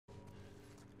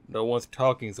No one's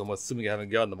talking, so I'm assuming I haven't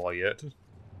gotten them all yet. God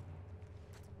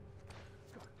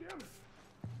damn it.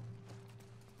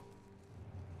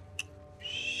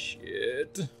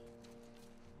 Shit. This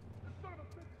son of a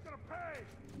bitch is gonna pay.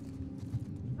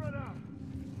 Spread out.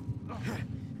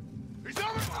 He's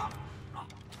over.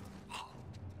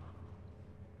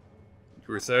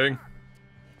 You were saying?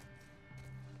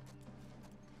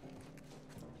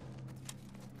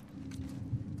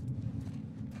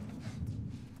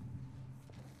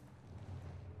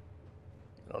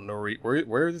 I don't know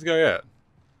where is this guy at?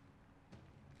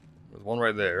 There's one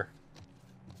right there.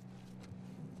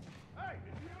 Hey, is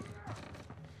he over there?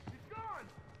 He's gone.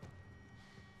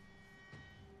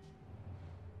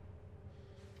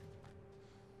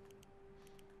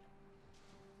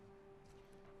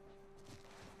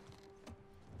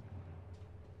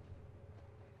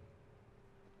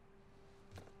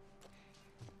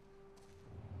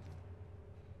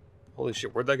 Holy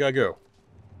shit, where'd that guy go?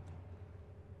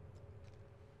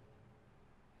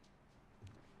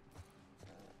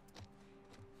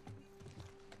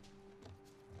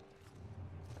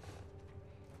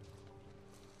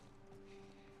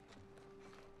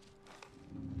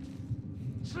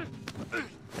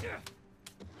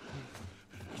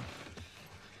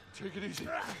 Take it easy.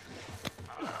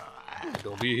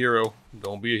 Don't be a hero.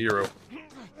 Don't be a hero.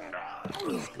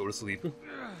 Go to sleep. God.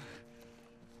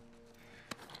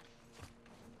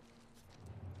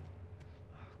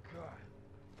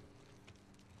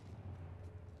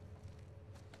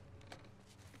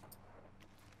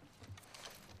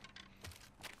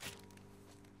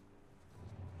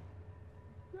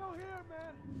 Still here,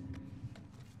 man.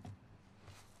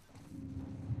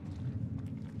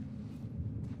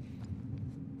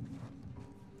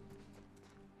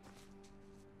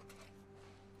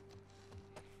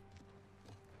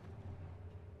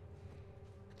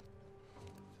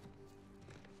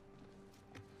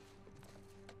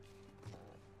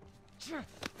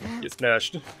 Get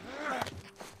snatched.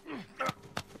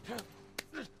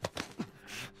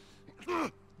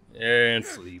 And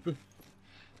sleep.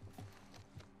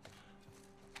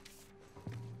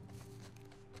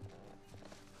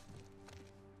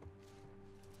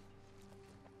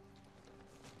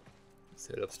 Let's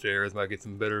head upstairs. Might get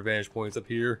some better vantage points up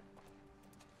here.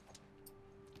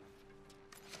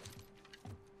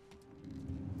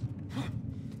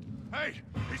 Hey,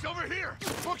 he's over here.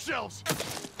 Bookshelves.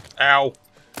 Ow.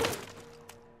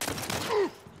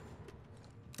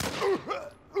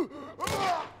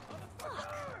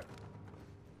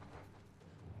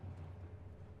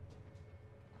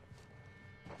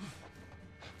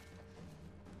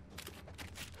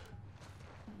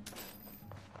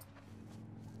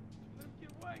 Let him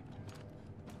get away.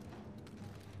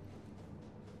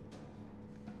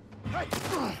 Hey.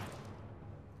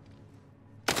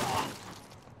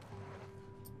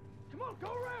 Come on, go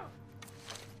around.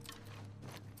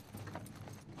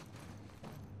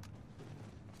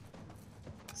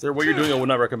 Sir, what you're doing I would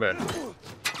not recommend.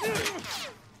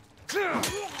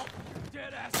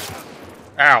 Dead ass.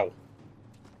 Ow.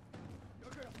 You're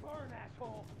gonna burn,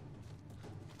 asshole.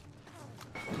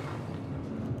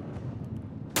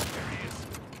 There he is.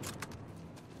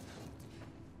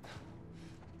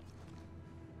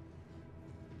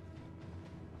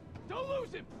 Don't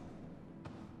lose him.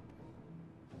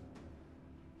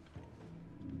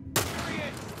 There he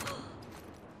is.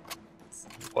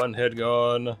 One head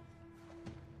gone.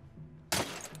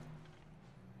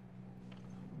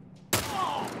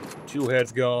 Two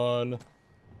heads gone.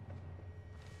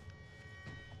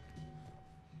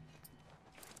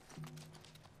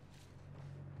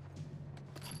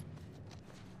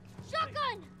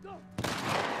 Shotgun! Go.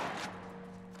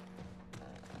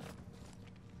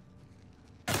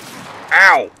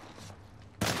 Ow!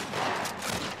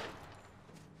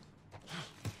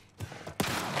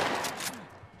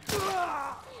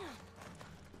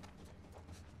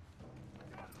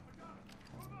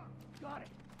 Got it.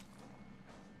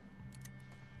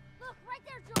 Look, right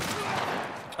there, George!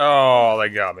 Oh, they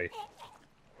got me.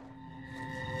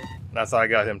 That's how I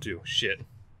got him too. Shit.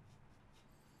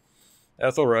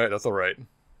 That's alright, that's alright.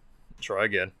 Try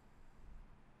again.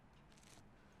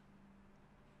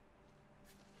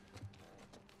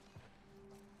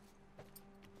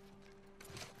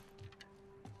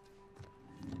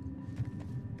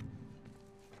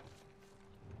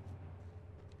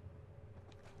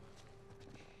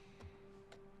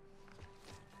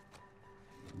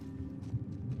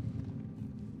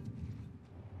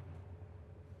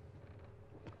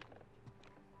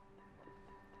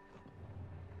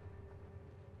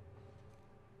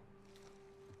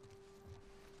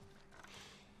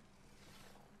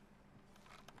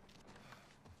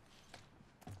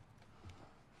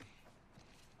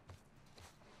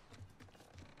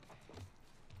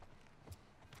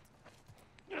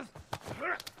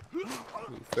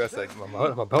 Move fast,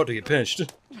 I'm about to get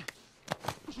pinched.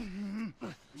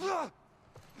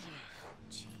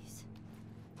 Jeez.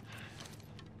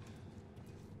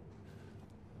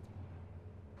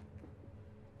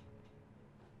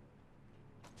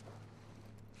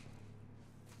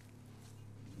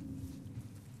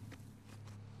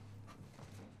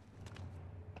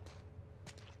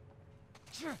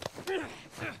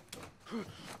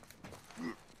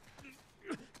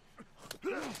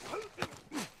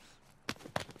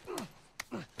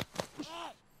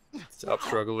 Stop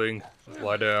struggling. Just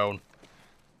lie down.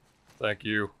 Thank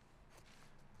you.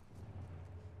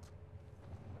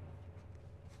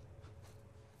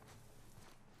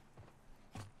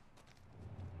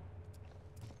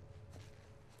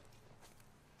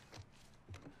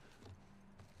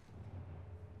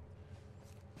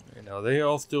 Okay, now, are they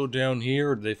all still down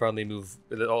here, or did they finally move?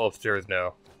 Are they all upstairs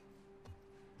now?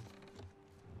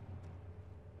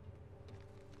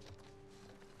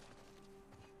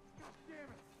 God damn it.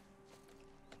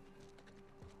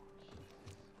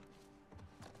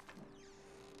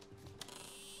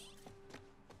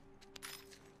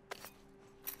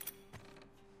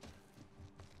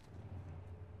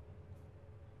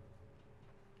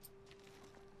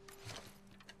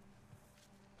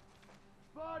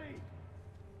 Buddy!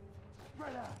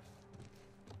 Spread out.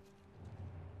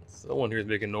 Someone here's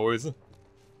making noise.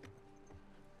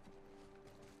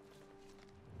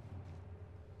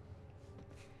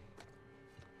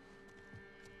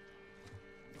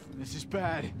 This is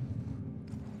bad.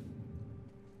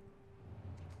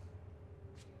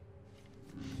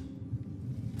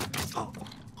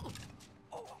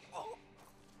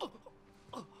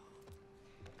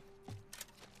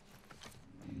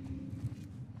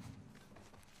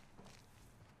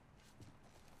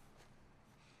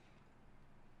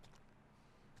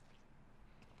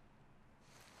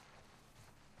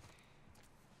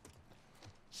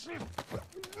 I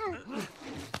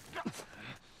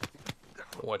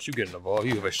don't want you getting involved.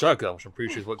 You have a shotgun, which I'm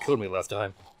pretty sure is what killed me last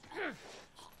time.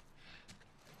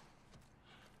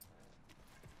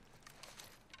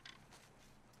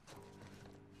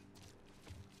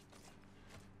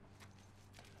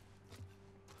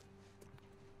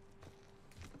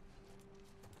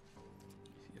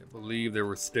 I believe there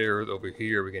were stairs over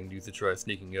here we can use to try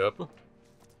sneaking up.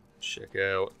 Check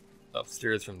out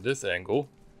upstairs from this angle.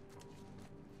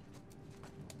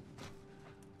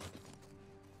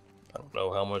 I don't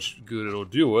know how much good it'll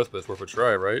do us, but it's worth a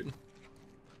try, right?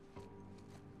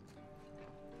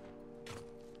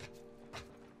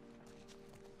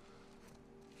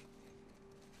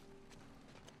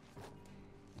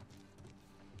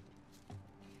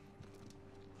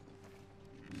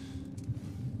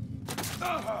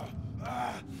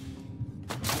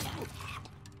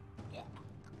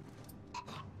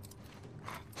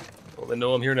 Well, they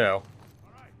know I'm here now.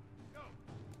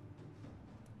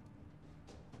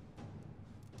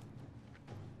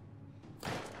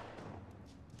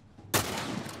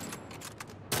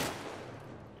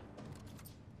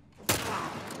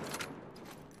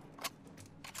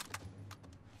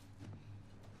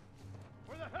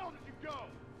 Where the hell did you go?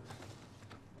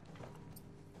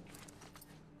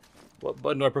 What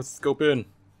button do I press to scope in?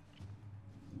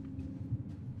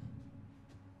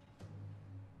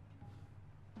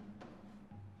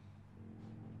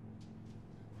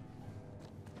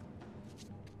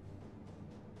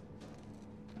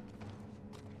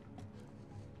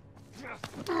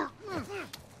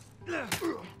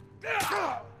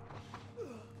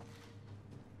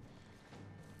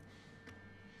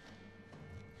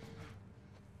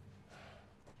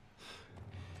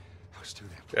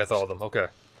 That's all of them, okay.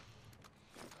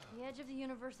 The edge of the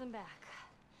universe and back.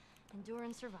 Endure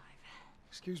and survive.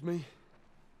 Excuse me?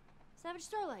 Savage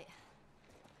Starlight.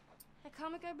 That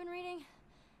comic I've been reading?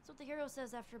 It's what the hero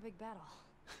says after a big battle.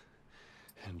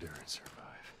 Endure and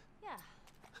survive. Yeah.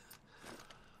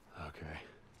 Okay.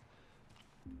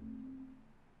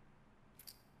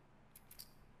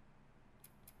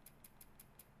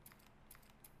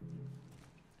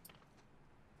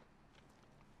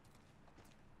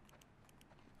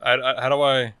 How do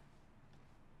I...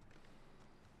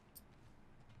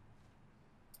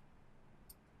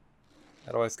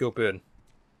 How do I scope in?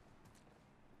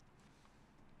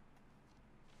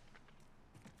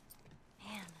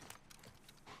 Man,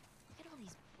 look at all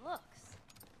these books.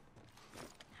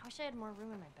 I wish I had more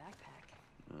room in my backpack.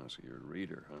 Oh, so you're a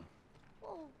reader, huh?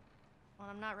 Well, when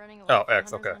I'm not running away Oh, from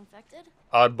X, hunters okay. and infected,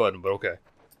 Odd button, but okay.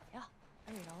 yeah,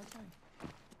 I read all the time.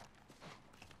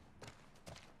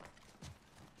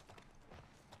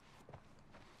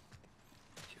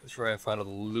 Let's try and find all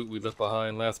the loot we left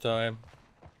behind last time.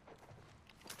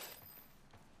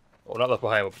 Oh, not left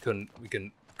behind, but we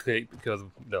can take because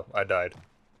no, I died.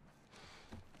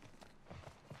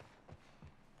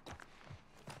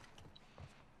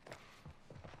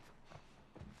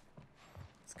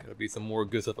 There's gotta be some more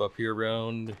good stuff up here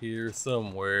around here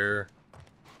somewhere.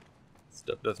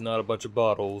 Stuff that's not a bunch of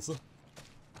bottles.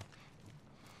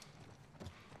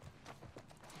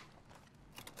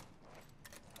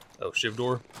 Oh, shiv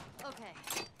door. Okay,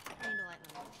 I need to lighten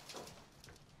them up.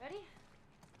 Ready?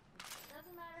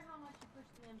 Doesn't matter how much you push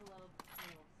the envelope,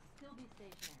 it'll still be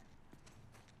stationary.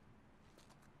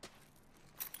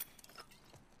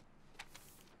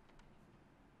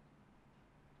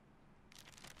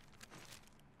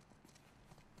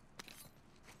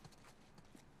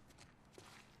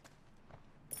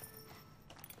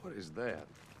 What is that?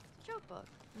 Joke book.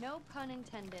 No pun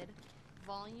intended.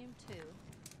 Volume 2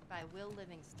 by Will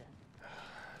Livingston.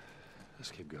 Let's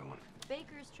keep going.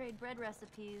 Bakers trade bread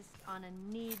recipes on a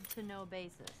need-to-know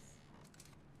basis.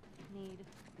 Need.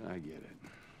 I get it.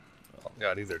 Oh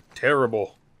god, these are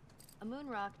terrible. A moon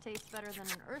rock tastes better than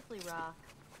an earthly rock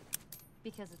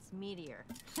because it's meatier.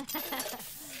 Oh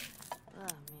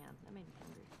man, that made me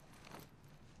hungry.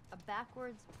 A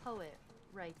backwards poet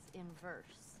writes in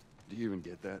verse. Do you even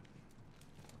get that?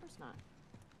 Of course not.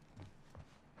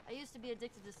 I used to be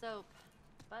addicted to soap,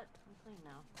 but I'm clean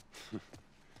now.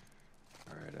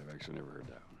 All right, I've actually never heard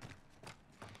that one.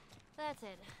 That's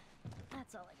it.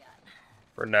 That's all I got.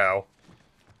 For now.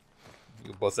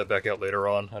 You'll bust that back out later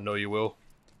on. I know you will.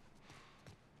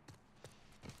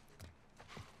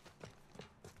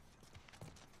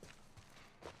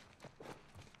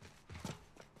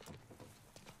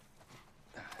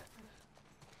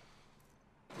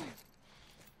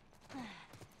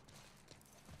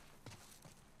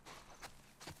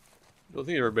 I don't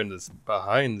think I've ever been this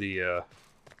behind the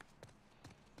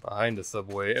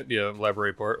subway, the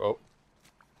library part. Oh,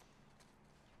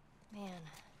 Man,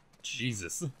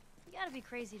 Jesus. you gotta be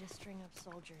crazy to string up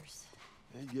soldiers.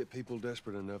 You get people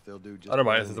desperate enough, they'll do just. I don't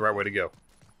mind. This is the right way to go.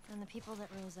 And the people that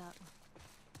rose up,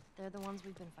 they're the ones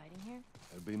we've been fighting here?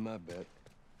 That'd be my bet.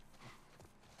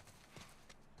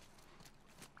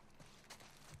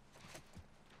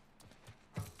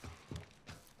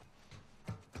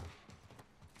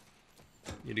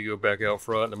 Need to go back out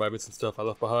front. There might be some stuff I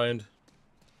left behind.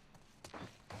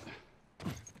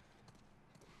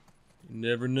 You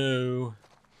never know.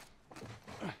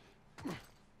 I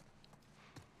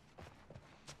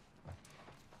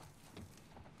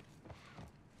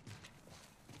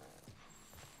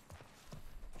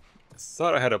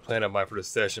thought I had a plan in mind for this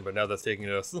session, but now that's taking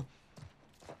us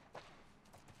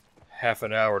half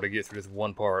an hour to get through this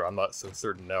one part. I'm not so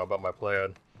certain now about my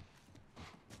plan.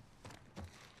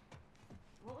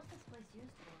 What was this place used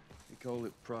for? They call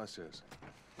it processing,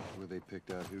 where they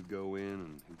picked out who'd go in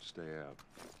and who'd stay out.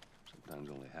 Sometimes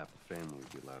only half the family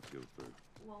would be allowed to go through.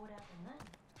 What would happen then?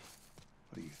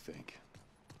 What do you think?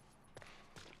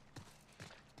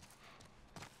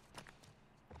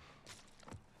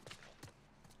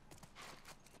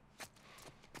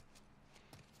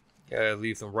 Yeah,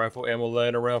 leave some rifle ammo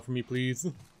lying around for me, please.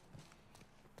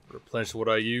 Replenish what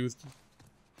I used.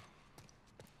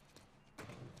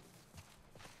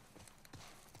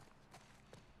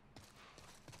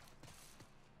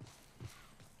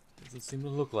 Doesn't seem to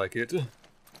look like it.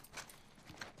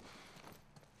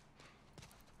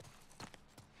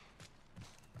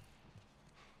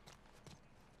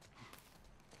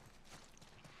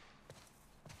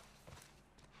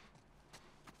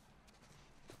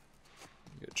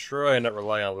 Try and not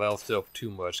rely on loud stealth too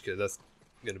much, because that's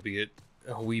going to be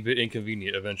a wee bit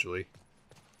inconvenient eventually.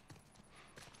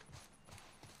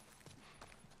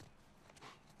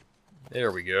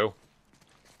 There we go.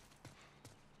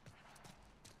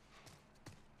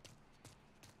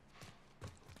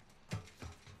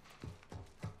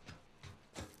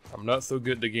 I'm not so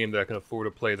good at the game that I can afford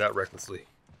to play that recklessly.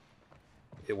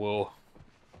 It will,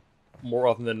 more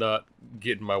often than not,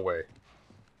 get in my way.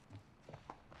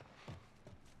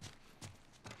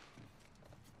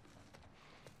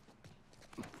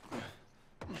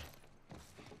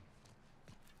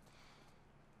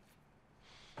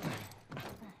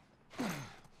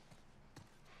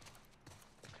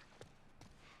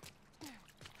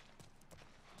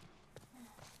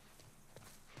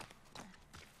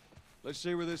 Let's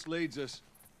see where this leads us.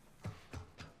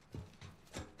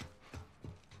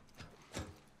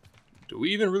 Do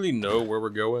we even really know where we're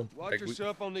going? Watch Like,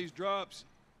 yourself on these drops.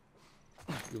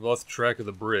 we've lost track of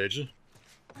the bridge.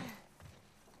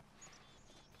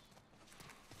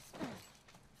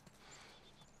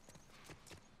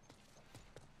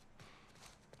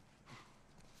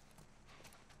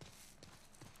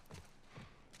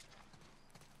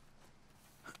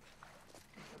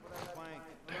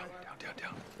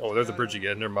 Oh, there's a bridge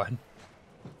again. Never mind.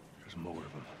 There's more of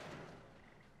them.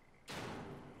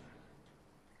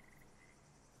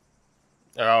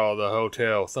 Oh, the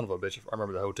hotel. Son of a bitch. I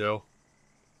remember the hotel.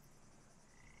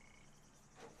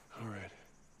 All right.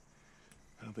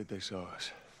 I don't think they saw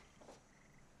us.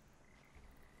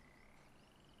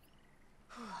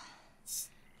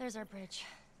 There's our bridge.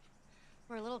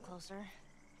 We're a little closer.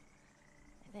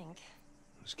 I think.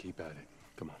 Let's keep at it.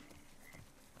 Come on.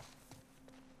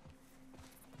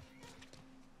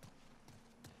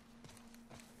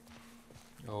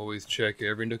 Always check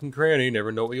every nook and cranny.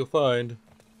 Never know what you'll find.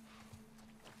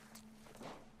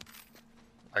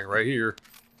 Like right here.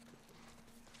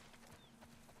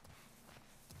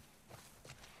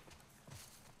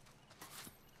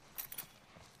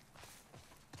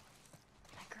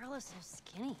 That girl is so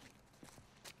skinny.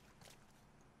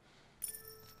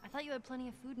 I thought you had plenty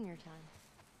of food in your time.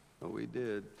 Oh, we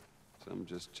did. Some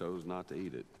just chose not to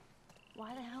eat it.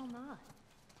 Why the hell not?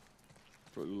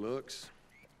 For looks.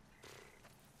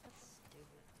 That's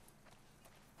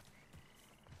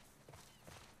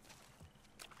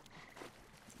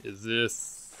stupid. Is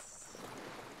this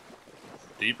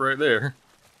deep right there?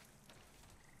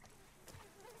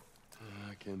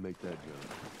 I can't make that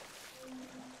jump.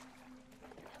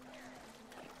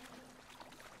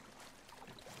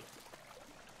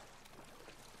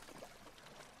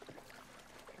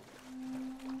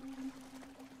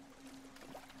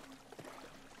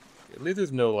 At least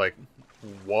there's no, like,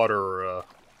 water,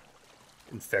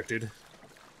 infected.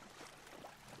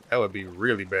 That would be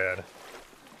really bad.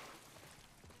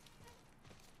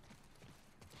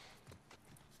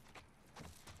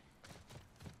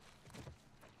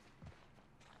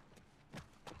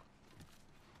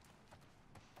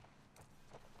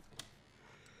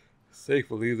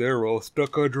 Thankfully, they're all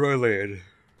stuck on dry land.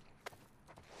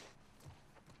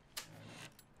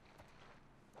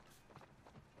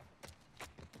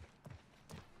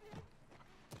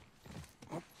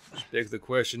 Begs the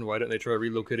question, why didn't they try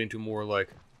relocating to more, like,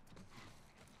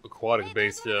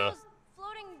 aquatic-based, Hey, there's one of those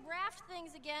floating raft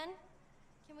things again.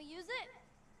 Can we use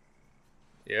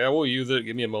it? Yeah, we'll use it.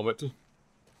 Give me a moment.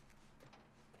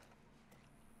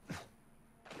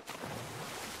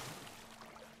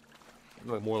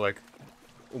 More like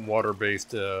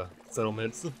water-based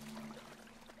settlements.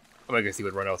 I guess you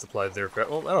would run out of supplies there.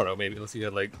 Well, I don't know. Maybe unless you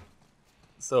had like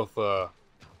if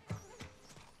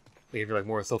you're like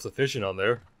more self-sufficient on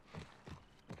there,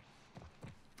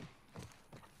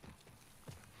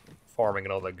 farming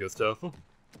and all that good stuff.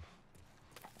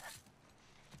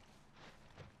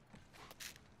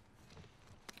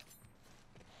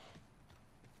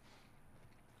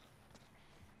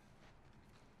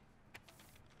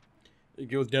 It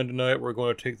goes down tonight. We're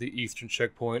going to take the eastern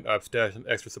checkpoint. I've stashed some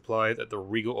extra supplies at the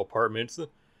Regal Apartments.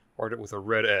 Marked it with a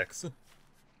red X.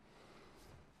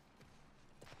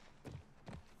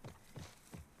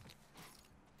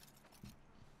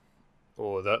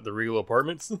 Oh, is that the Regal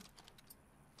Apartments?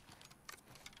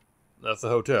 That's the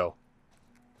hotel.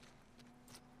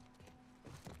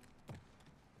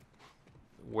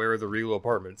 Where are the Regal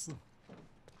Apartments?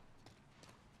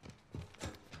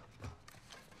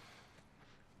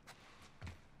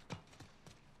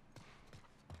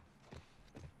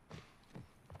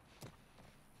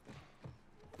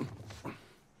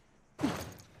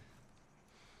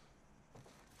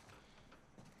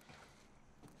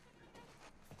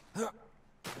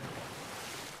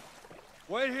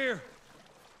 Wait here.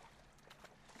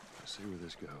 Let's see where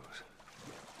this goes.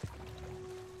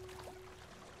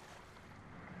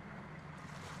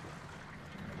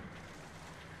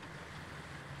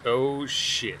 Oh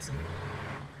shit.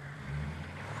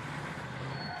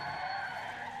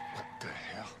 What the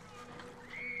hell?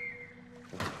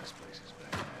 Oh, this place is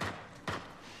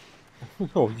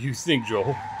bad. Oh, you think,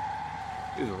 Joel?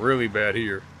 It's really bad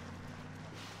here.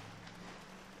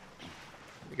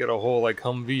 You got a whole, like,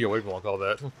 Humvee, or whatever you want to call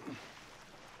that.